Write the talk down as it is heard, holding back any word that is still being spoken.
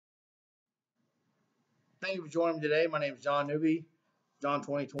Thank you for joining me today. My name is John Newby, John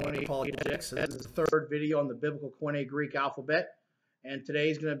 2020 Apologetics. This is the third video on the biblical Koine Greek alphabet. And today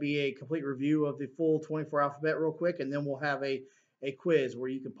is going to be a complete review of the full 24 alphabet real quick. And then we'll have a quiz where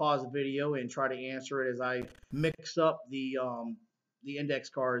you can pause the video and try to answer it as I mix up the index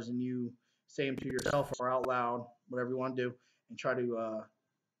cards and you say them to yourself or out loud, whatever you want to do, and try to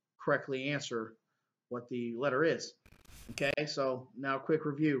correctly answer what the letter is. Okay, so now quick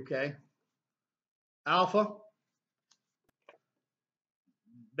review, okay? Alpha,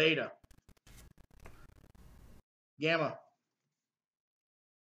 beta, gamma,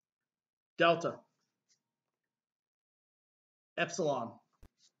 delta, epsilon,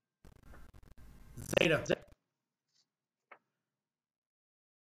 zeta,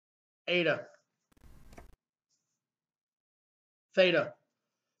 eta, theta,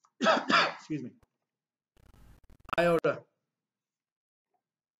 excuse me, iota,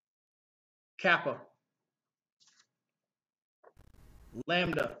 kappa,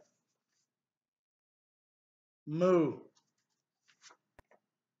 lambda, mu,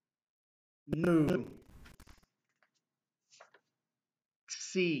 nu,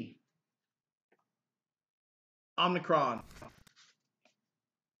 xi, omicron,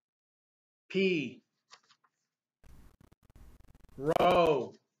 p,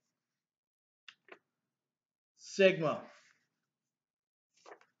 rho, sigma,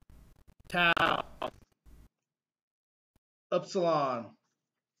 tau, epsilon,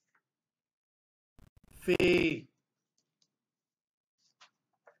 phi,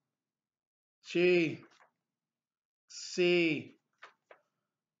 chi, c,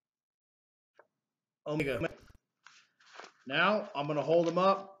 omega. Now I'm going to hold them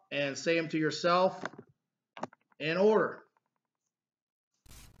up and say them to yourself in order.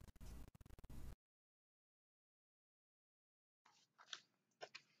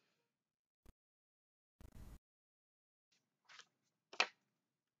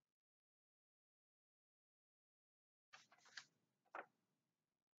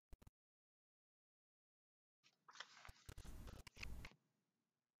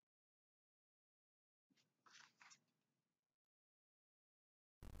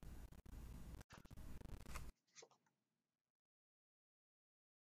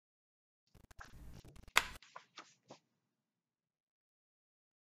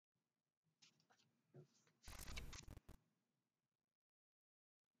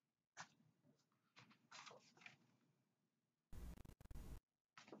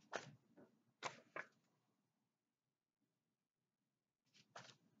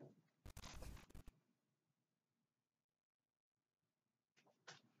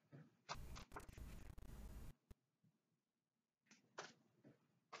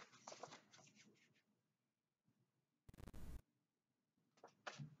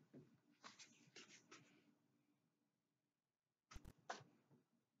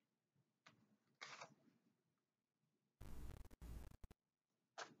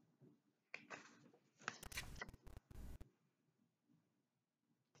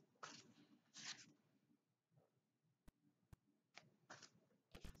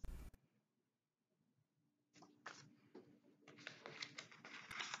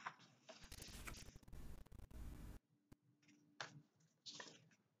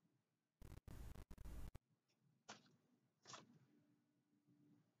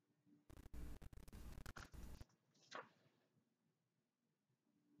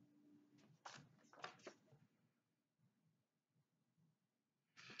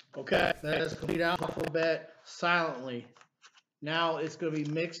 Okay, that is complete alphabet silently. Now it's going to be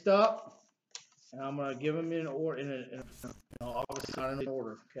mixed up, and I'm going to give them in order, obviously not in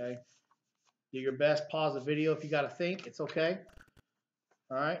order. Okay, do your best. Pause the video if you got to think. It's okay.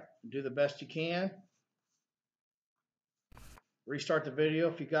 All right, do the best you can. Restart the video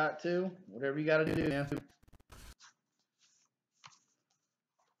if you got to. Whatever you got to do, man.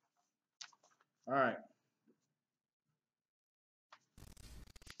 All right.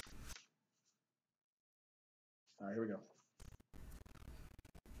 All right, here we go.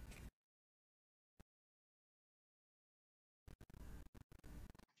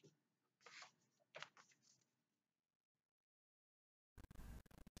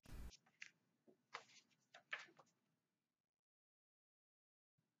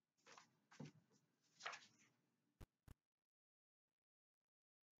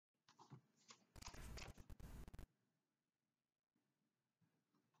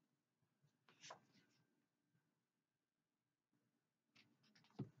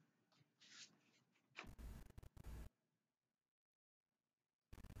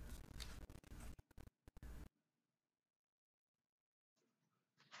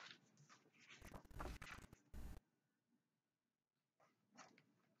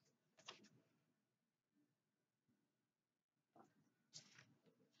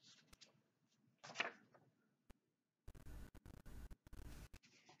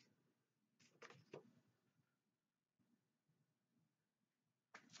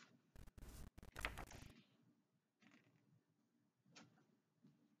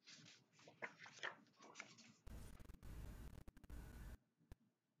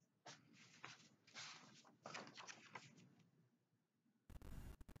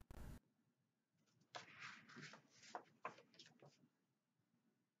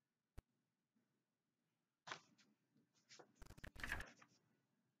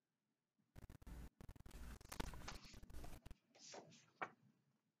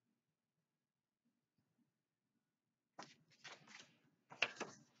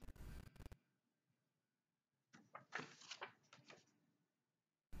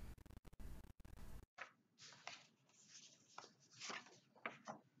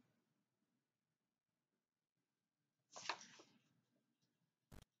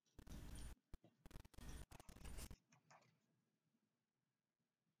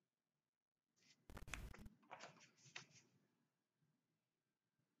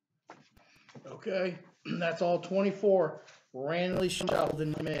 Okay, that's all 24 randomly shuffled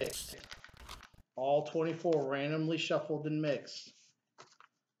and mixed. All 24 randomly shuffled and mixed.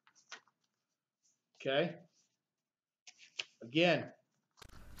 Okay. Again,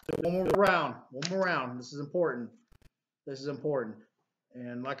 one more round. One more round. This is important. This is important.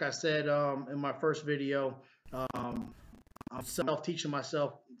 And like I said in my first video, I'm self-teaching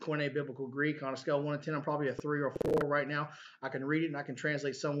myself Koine Biblical Greek. On a scale of 1 to 10, I'm probably a 3 or 4 right now. I can read it and I can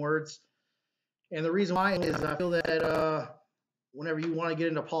translate some words. And the reason why is I feel that whenever you want to get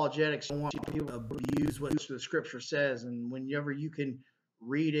into apologetics, you want people to abuse what the scripture says. And whenever you can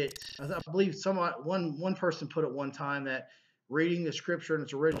read it, I believe one person put it one time that reading the scripture in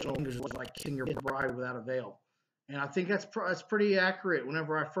its original English is like kissing your bride without a veil. And I think that's pretty accurate.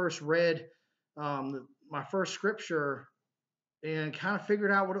 Whenever I first read my first scripture and kind of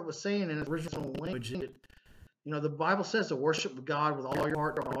figured out what it was saying in its original language, the Bible says to worship God with all your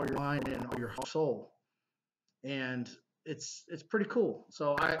heart, all your mind, and all your soul. And it's pretty cool.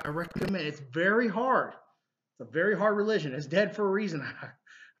 So I recommend. It's very hard. It's a very hard religion. It's dead for a reason. I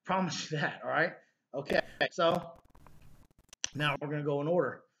promise you that. All right. Okay. So now we're going to go in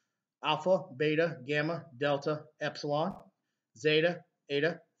order: alpha, beta, gamma, delta, epsilon, zeta,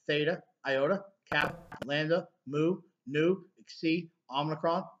 eta, theta, iota, kappa, lambda, mu, nu, xi,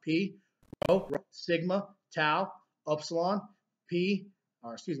 omicron, pi, rho, sigma, tau, upsilon, phi,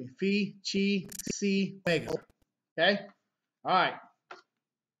 chi, psi, omega. Okay? All right.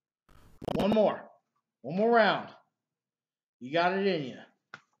 One more round. You got it in you.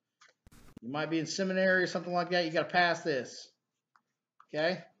 You might be in seminary or something like that. You got to pass this.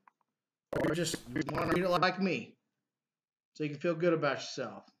 Okay? Or just want to read it like me so you can feel good about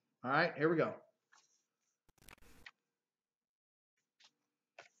yourself. All right? Here we go.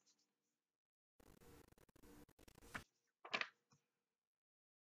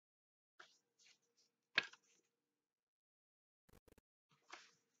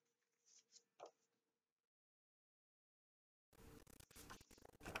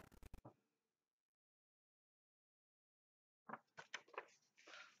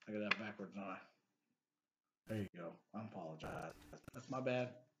 I got that backwards on. There you go. I apologize. That's my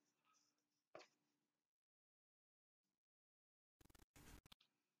bad.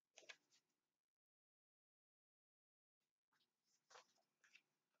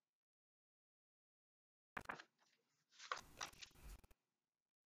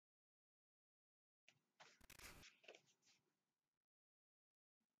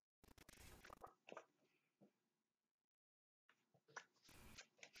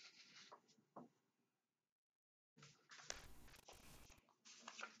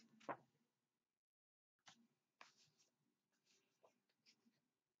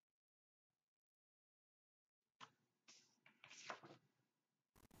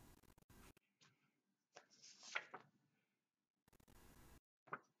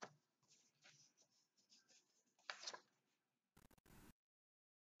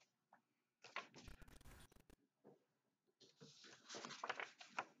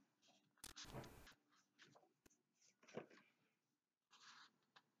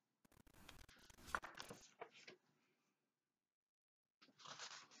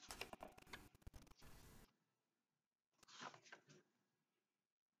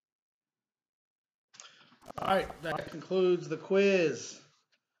 All right, that concludes the quiz.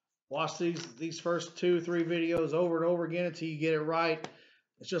 Watch these first 2-3 videos over and over again until you get it right.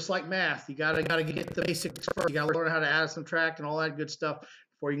 It's just like math. You gotta get the basics first. You gotta learn how to add, subtract, and all that good stuff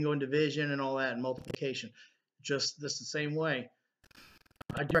before you can go in division and all that and multiplication. Just the same way.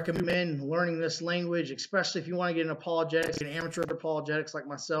 I'd recommend learning this language, especially if you want to get in apologetics, an amateur apologetics like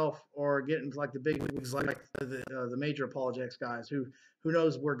myself, or get into like the big wigs like the major apologetics guys who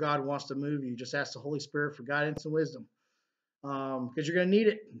knows where God wants to move you. Just ask the Holy Spirit for guidance and wisdom, because you're going to need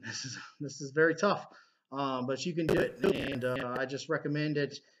it. This is very tough, but you can do it. And I just recommend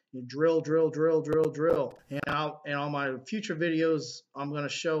it. You drill. And on my future videos, I'm going to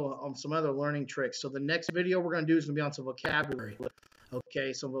show some other learning tricks. So the next video we're going to do is going to be on some vocabulary.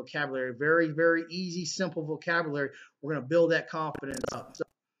 Okay, some vocabulary. Very, very easy, simple vocabulary. We're going to build that confidence up.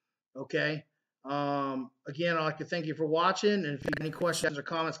 Okay. Again, I'd like to thank you for watching. And if you have any questions or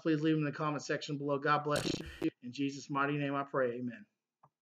comments, please leave them in the comment section below. God bless you. In Jesus' mighty name I pray. Amen.